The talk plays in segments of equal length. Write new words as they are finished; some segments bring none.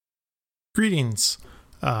Greetings.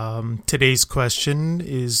 Today's question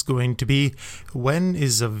is going to be, when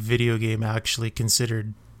is a video game actually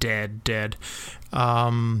considered dead?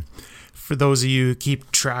 For those of you who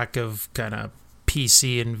keep track of kind of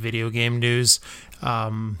PC and video game news,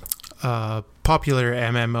 popular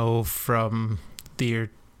MMO from the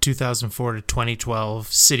year 2004 to 2012,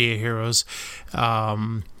 City of Heroes,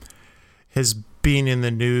 has been in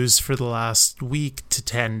the news for the last week to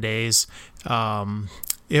 10 days.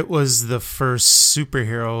 It was the first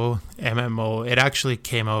superhero MMO. It actually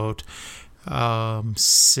came out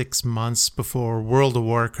 6 months before World of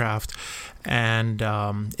Warcraft, and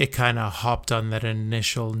it kind of hopped on that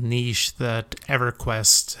initial niche that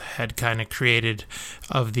EverQuest had kind of created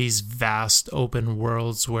of these vast open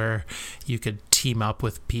worlds where you could team up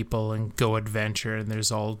with people and go adventure, and there's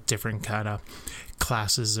all different kind of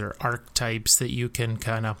classes or archetypes that you can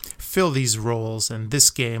kind of fill these roles. And this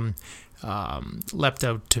game leapt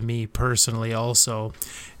out to me personally also,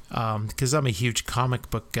 because I'm a huge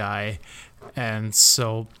comic book guy, and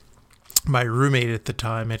so my roommate at the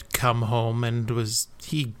time had come home and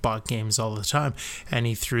he bought games all the time, and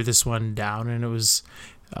he threw this one down, and it was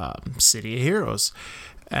City of Heroes.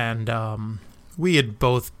 And we had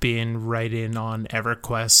both been right in on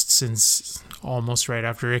EverQuest since almost right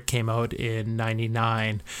after it came out in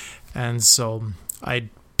 '99, and so I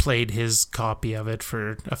played his copy of it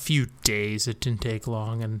for a few days. It didn't take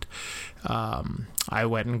long, and I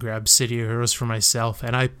went and grabbed City of Heroes for myself,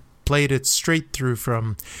 and I played it straight through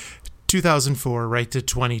from 2004 right to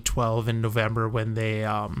 2012 in November when they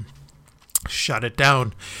shut it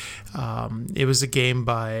down. It was a game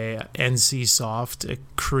by NCSoft, a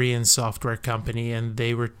Korean software company, and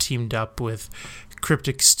they were teamed up with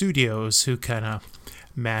Cryptic Studios, who kind of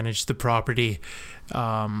managed the property.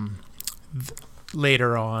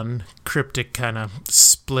 Later on, Cryptic kind of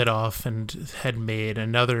split off and had made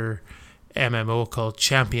another MMO called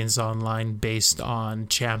Champions Online based on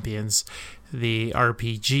Champions, the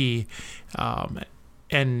RPG,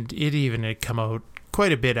 and it even had come out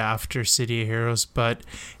quite a bit after City of Heroes, but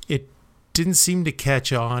it didn't seem to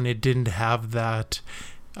catch on. It didn't have that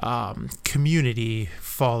community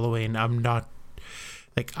following.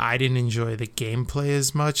 I didn't enjoy the gameplay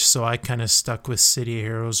as much, so I kind of stuck with City of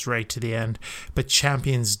Heroes right to the end. But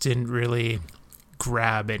Champions didn't really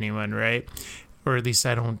grab anyone, right? Or at least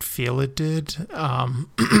I don't feel it did.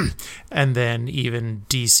 And then even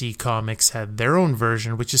DC Comics had their own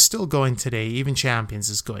version, which is still going today. Even Champions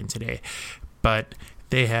is going today. But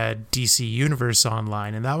they had DC Universe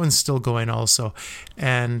Online, and that one's still going also.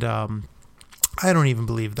 And I don't even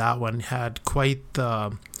believe that one had quite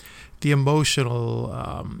the emotional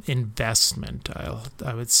investment,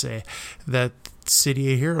 I would say, that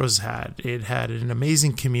City of Heroes had. It had an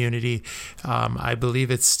amazing community. I believe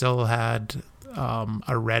it still had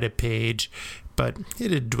a Reddit page, but it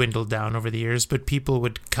had dwindled down over the years. But people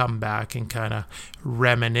would come back and kind of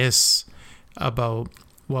reminisce about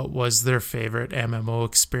what was their favorite MMO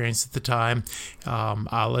experience at the time.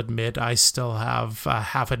 I'll admit I still have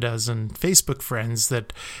half a dozen Facebook friends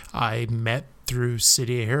that I met through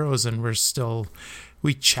City of Heroes, and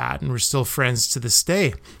we chat and we're still friends to this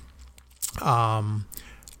day.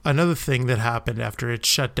 Another thing that happened after it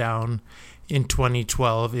shut down in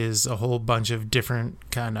 2012 is a whole bunch of different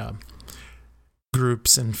kind of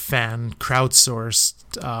groups and fan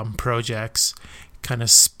crowdsourced projects kind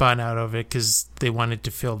of spun out of it because they wanted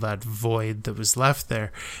to fill that void that was left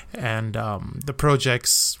there. And the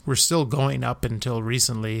projects were still going up until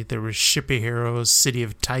recently. There was Ship of Heroes, City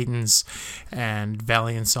of Titans, and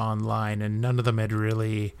Valiance Online, and none of them had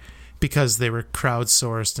really, because they were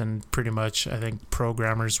crowdsourced and pretty much I think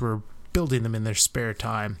programmers were building them in their spare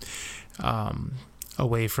time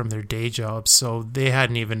away from their day jobs, so they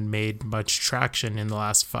hadn't even made much traction in the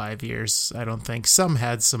last 5 years, I don't think. Some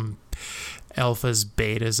had some alphas,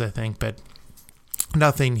 betas, I think, but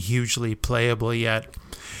nothing hugely playable yet.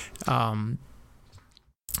 And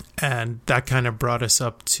that kind of brought us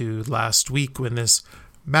up to last week when this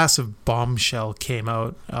massive bombshell came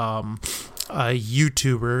out. A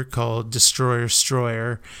YouTuber called Destroyer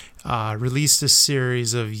Stroyer released a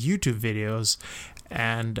series of YouTube videos,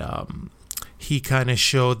 and he kind of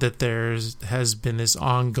showed that there has been this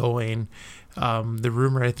ongoing, the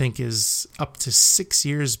rumor I think is up to 6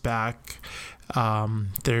 years back,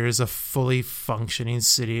 there is a fully functioning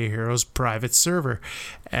City of Heroes private server,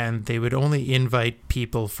 and they would only invite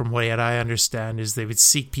people, from what I understand, is they would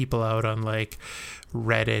seek people out on like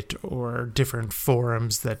Reddit or different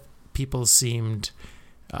forums that people seemed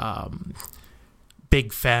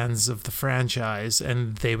big fans of the franchise,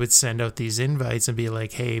 and they would send out these invites and be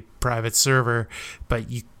like, hey, private server, but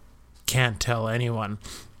you can't tell anyone.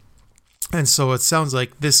 And so it sounds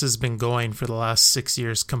like this has been going for the last 6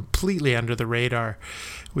 years completely under the radar,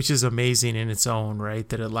 which is amazing in its own right,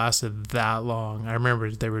 that it lasted that long. I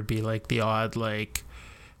remember there would be like the odd like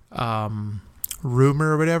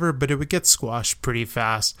rumor or whatever, but it would get squashed pretty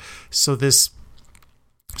fast. So this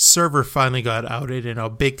server finally got outed in a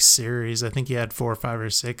big series. I think he had 4 or 5 or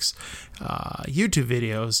 6 YouTube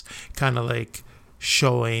videos kind of like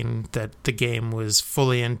showing that the game was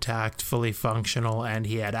fully intact, fully functional, and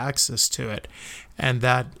he had access to it. And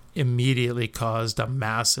that immediately caused a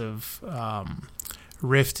massive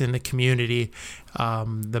rift in the community.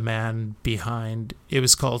 The man behind it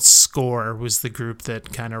was called Score, was the group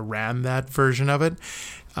that kind of ran that version of it.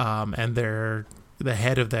 And the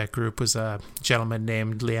head of that group was a gentleman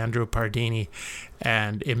named Leandro Pardini,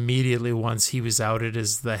 and immediately once he was outed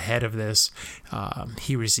as the head of this,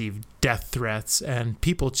 he received death threats, and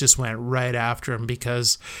people just went right after him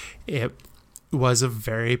because it was a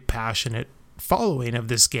very passionate following of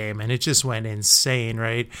this game, and it just went insane,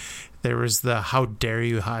 right? There was the "how dare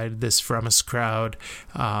you hide this from us" crowd,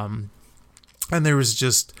 and there was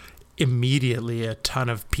just immediately a ton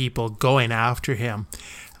of people going after him.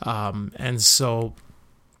 And so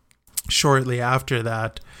shortly after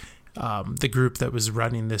that, the group that was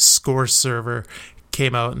running this Score server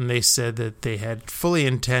came out and they said that they had fully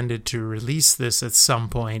intended to release this at some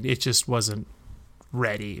point. It just wasn't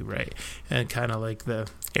ready, right? And kind of like the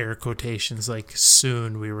air quotations, like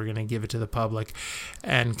soon we were going to give it to the public.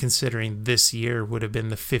 And considering this year would have been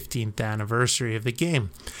the 15th anniversary of the game.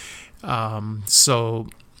 So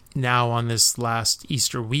now on this last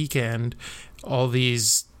Easter weekend, all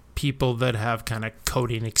these people that have kind of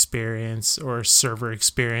coding experience or server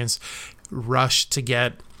experience rush to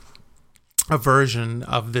get a version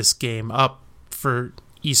of this game up for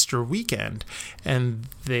Easter weekend. And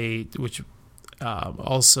which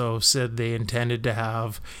also said they intended to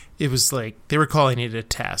have, it was like, they were calling it a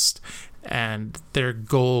test. And their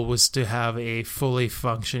goal was to have a fully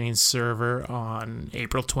functioning server on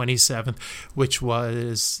April 27th, which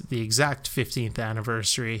was the exact 15th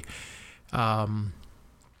anniversary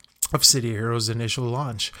of City Heroes' initial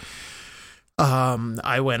launch.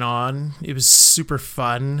 I went on. It was super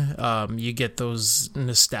fun. You get those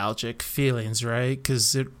nostalgic feelings, right?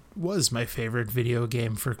 Because it was my favorite video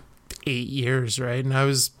game for 8 years, right? And I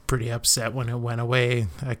was pretty upset when it went away.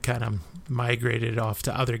 I kind of migrated off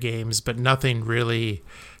to other games, but nothing really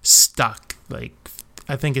stuck. Like,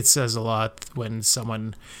 I think it says a lot when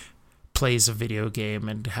someone plays a video game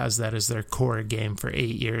and has that as their core game for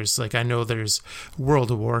 8 years. Like, I know there's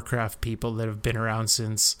World of Warcraft people that have been around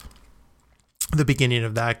since the beginning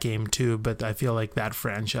of that game too, but I feel like that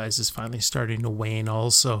franchise is finally starting to wane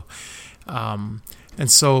also. And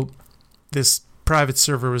so this private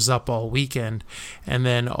server was up all weekend, and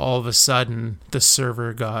then all of a sudden the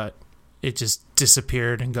server just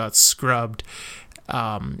disappeared and got scrubbed.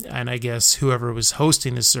 And I guess whoever was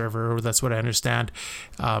hosting the server, or that's what I understand,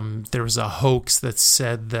 there was a hoax that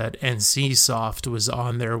said that NCSoft was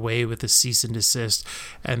on their way with a cease and desist,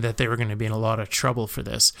 and that they were going to be in a lot of trouble for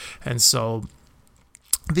this. And so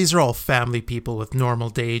these are all family people with normal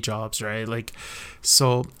day jobs, right? Like,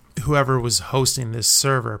 so whoever was hosting this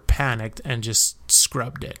server panicked and just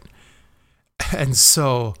scrubbed it. And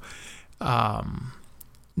so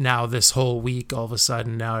now this whole week, all of a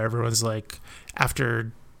sudden, now everyone's like,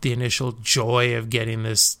 after the initial joy of getting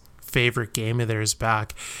this favorite game of theirs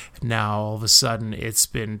back, now all of a sudden it's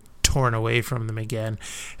been torn away from them again.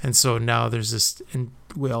 And so now there's this, and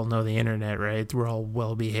we all know the internet, right? We're all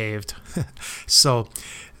well behaved. So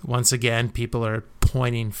once again, people are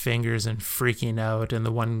pointing fingers and freaking out. And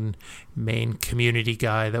the one main community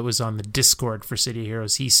guy that was on the Discord for City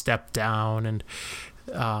Heroes, he stepped down, and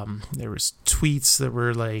there was tweets that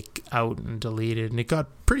were like out and deleted, and it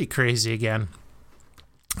got pretty crazy again.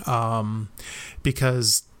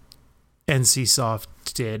 Because NCSoft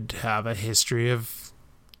did have a history of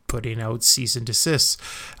putting out cease and desists.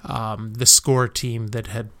 The Score team that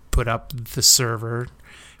had put up the server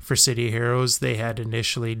for City Heroes, they had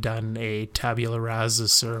initially done a tabula rasa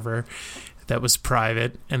server that was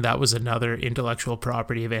private, and that was another intellectual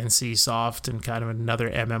property of NCSoft and kind of another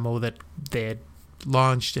MMO that they had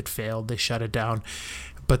launched. It failed, they shut it down,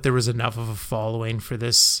 but there was enough of a following for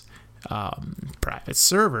this private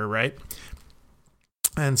server, right?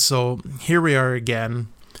 And so here we are again,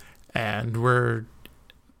 and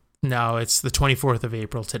it's the 24th of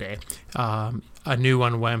April today. A new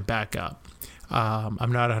one went back up.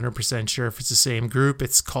 I'm not 100% sure if it's the same group.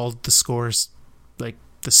 It's called the Scores, like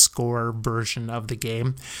the Score version of the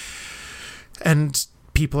game, and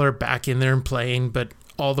people are back in there and playing, but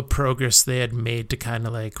all the progress they had made to kind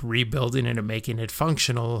of like rebuilding it and making it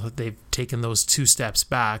functional, they've taken those 2 steps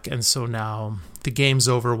back. And so now the game's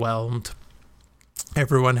overwhelmed.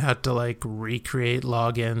 Everyone had to like recreate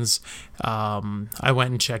logins. I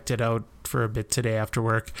went and checked it out for a bit today after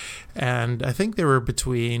work, and I think there were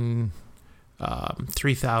between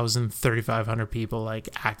 3,000, 3,500 people like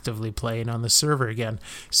actively playing on the server again.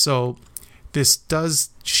 So this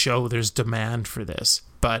does show there's demand for this,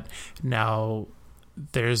 but now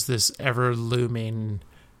there's this ever looming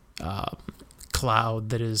cloud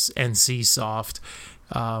that is NCSoft,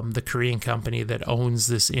 the Korean company that owns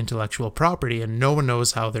this intellectual property, and no one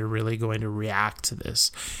knows how they're really going to react to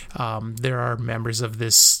this. There are members of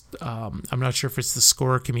this, I'm not sure if it's the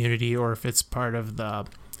Score community or if it's part of the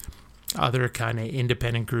other kind of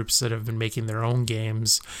independent groups that have been making their own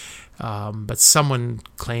games, but someone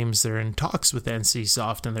claims they're in talks with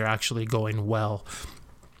NCSoft and they're actually going well.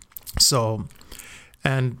 So,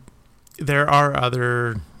 and there are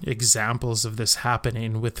other examples of this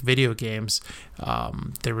happening with video games.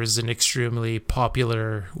 There was an extremely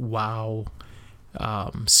popular WoW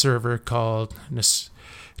server called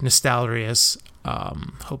Nostalrius.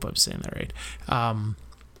 Hope I'm saying that right.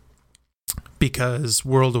 Because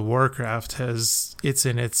World of Warcraft it's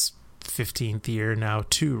in its 15th year now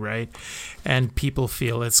too, right? And people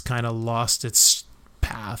feel it's kind of lost its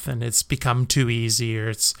path and it's become too easy, or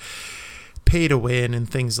it's pay to win and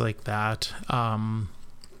things like that. And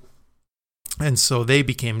so they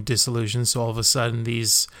became disillusioned. So all of a sudden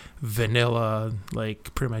these vanilla,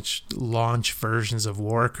 like pretty much launch versions of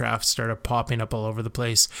Warcraft started popping up all over the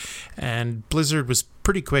place. And Blizzard was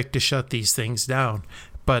pretty quick to shut these things down.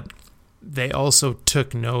 But they also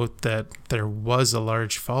took note that there was a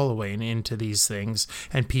large following into these things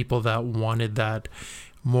and people that wanted that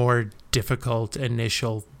more difficult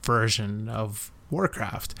initial version of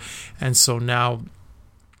Warcraft. And so now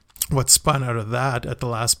what spun out of that at the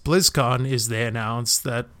last BlizzCon is they announced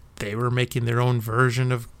that they were making their own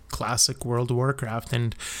version of classic World of Warcraft,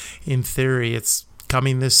 and in theory it's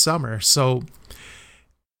coming this summer. So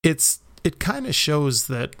it kind of shows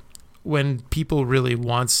that when people really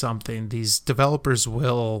want something, these developers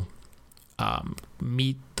will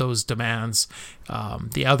meet those demands.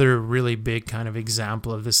 The other really big kind of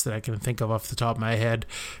example of this that I can think of off the top of my head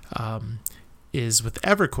is with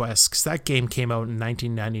EverQuest, because that game came out in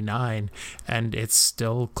 1999 and it's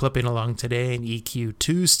still clipping along today, and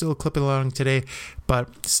EQ2 still clipping along today.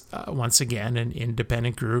 But once again, an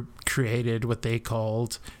independent group created what they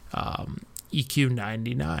called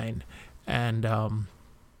EQ99, and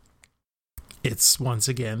it's once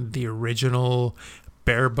again the original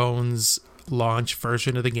bare bones launch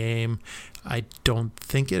version of the game. I don't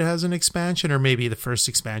think it has an expansion, or maybe the first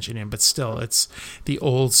expansion in, but still it's the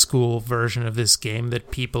old school version of this game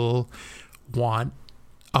that people want.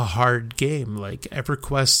 A hard game like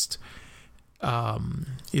EverQuest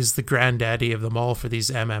is the granddaddy of them all for these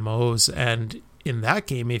MMOs, and in that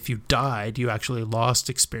game if you died you actually lost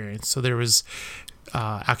experience. So there was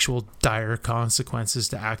actual dire consequences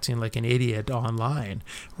to acting like an idiot online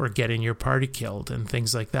or getting your party killed and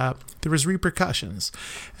things like that. There was repercussions.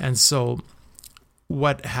 And so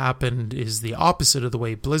what happened is the opposite of the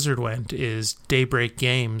way Blizzard went. Is Daybreak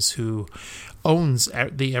Games, who owns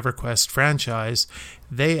the EverQuest franchise,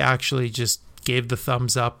 they actually just gave the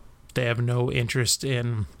thumbs up. They have no interest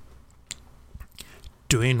in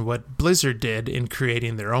doing what Blizzard did in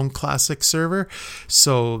creating their own classic server.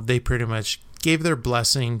 So they pretty much gave their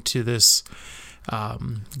blessing to this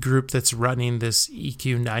group that's running this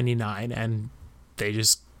EQ99, and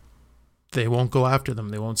they won't go after them.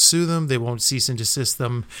 They won't sue them. They won't cease and desist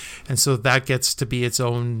them. And so that gets to be its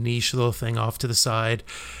own niche little thing off to the side.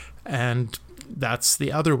 And that's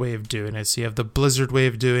the other way of doing it. So you have the Blizzard way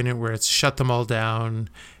of doing it, where it's shut them all down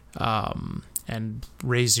and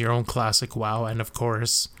raise your own classic WoW. And of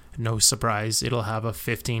course, no surprise, it'll have a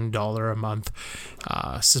 $15 a month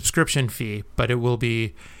subscription fee, but it will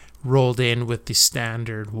be rolled in with the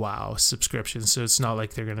standard WoW subscription. So it's not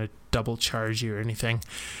like they're going to double charge you or anything.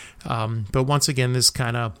 But once again, this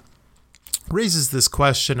kind of raises this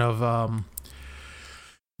question of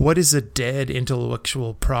what is a dead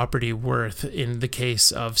intellectual property worth in the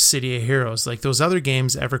case of City of Heroes? Like those other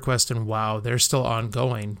games, EverQuest and WoW, they're still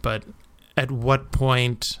ongoing, but at what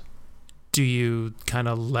point do you kind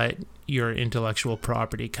of let your intellectual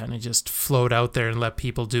property kind of just float out there and let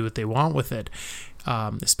people do what they want with it?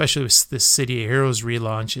 Especially with this City of Heroes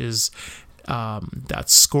relaunch, is that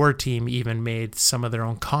Score team even made some of their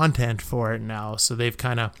own content for it now. So they've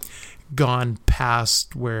kind of gone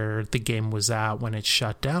past where the game was at when it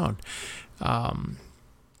shut down.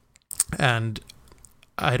 And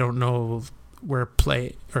I don't know where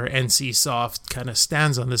NCSoft kind of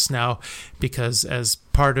stands on this now, because as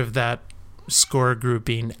part of that Score group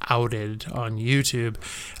being outed on YouTube,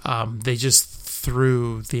 they just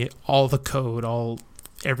threw all the code,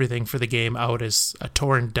 everything for the game out as a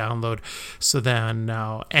torrent download. So then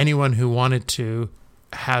now anyone who wanted to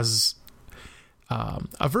has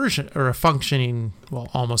a version or a functioning,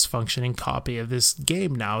 almost functioning copy of this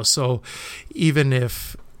game now. So even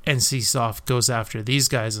if NCSoft goes after these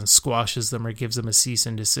guys and squashes them or gives them a cease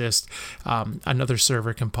and desist, another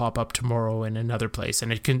server can pop up tomorrow in another place,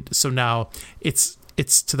 and it can. So now it's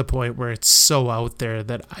to the point where it's so out there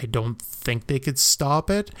that I don't think they could stop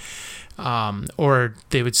it, or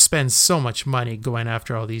they would spend so much money going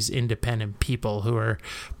after all these independent people who are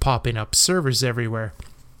popping up servers everywhere.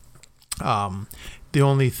 The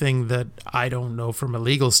only thing that I don't know from a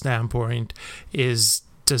legal standpoint is,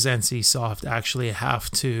 does NCSoft actually have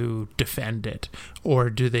to defend it, or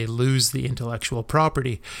do they lose the intellectual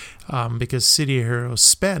property? Because City of Heroes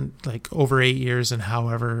spent like over 8 years and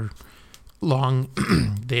however long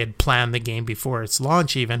they had planned the game before its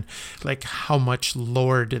launch, even like how much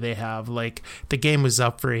lore do they have? Like the game was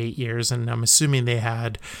up for 8 years, and I'm assuming they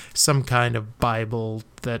had some kind of Bible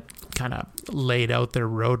that kind of laid out their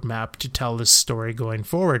roadmap to tell this story going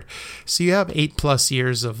forward. So you have 8+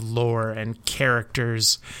 years of lore and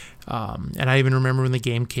characters, and I even remember when the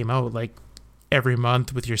game came out, like every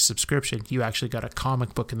month with your subscription you actually got a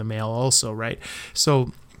comic book in the mail also, right?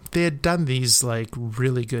 So they had done these like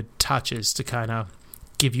really good touches to kind of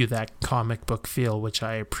give you that comic book feel, which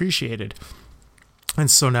I appreciated.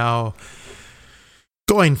 And so now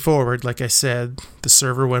going forward, like I said, the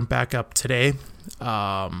server went back up today.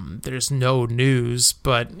 There's no news,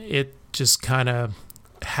 but it just kind of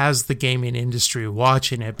has the gaming industry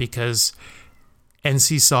watching it, because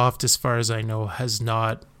NCSoft, as far as I know, has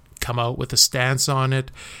not come out with a stance on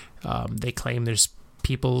it. They claim there's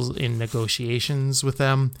people in negotiations with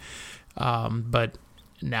them, but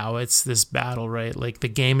now it's this battle, right? Like the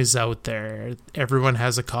game is out there, everyone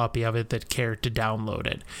has a copy of it that cared to download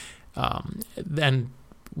it, then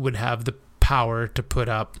would have the power to put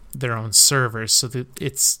up their own servers. So that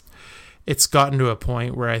it's gotten to a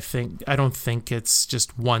point where I don't think it's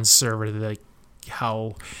just one server, like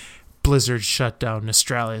how Blizzard shut down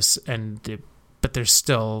Astralis, but there's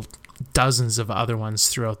still dozens of other ones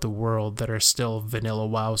throughout the world that are still vanilla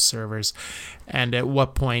WoW servers. And at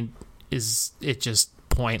what point is it just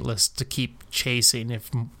pointless to keep chasing? If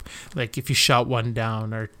you shot one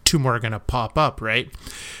down, or two more are going to pop up, right?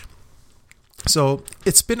 So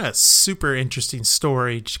it's been a super interesting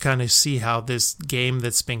story to kind of see how this game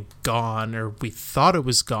that's been gone, or we thought it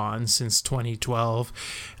was gone since 2012,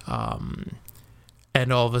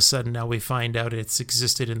 and all of a sudden now we find out it's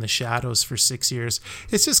existed in the shadows for 6 years.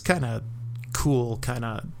 It's just kind of cool, kind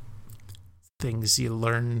of things you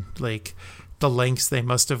learn, like the lengths they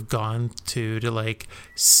must have gone to like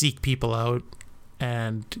seek people out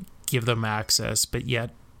and give them access, but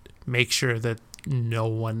yet make sure that no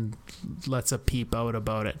one lets a peep out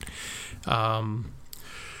about it.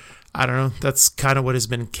 I don't know. That's kind of what has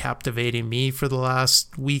been captivating me for the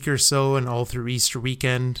last week or so, and all through Easter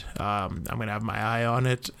weekend. I'm going to have my eye on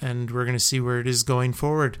it, and we're going to see where it is going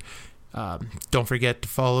forward. Don't forget to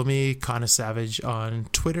follow me, Connor Savage, on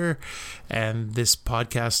Twitter, and this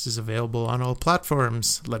podcast is available on all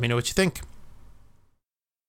platforms. Let me know what you think.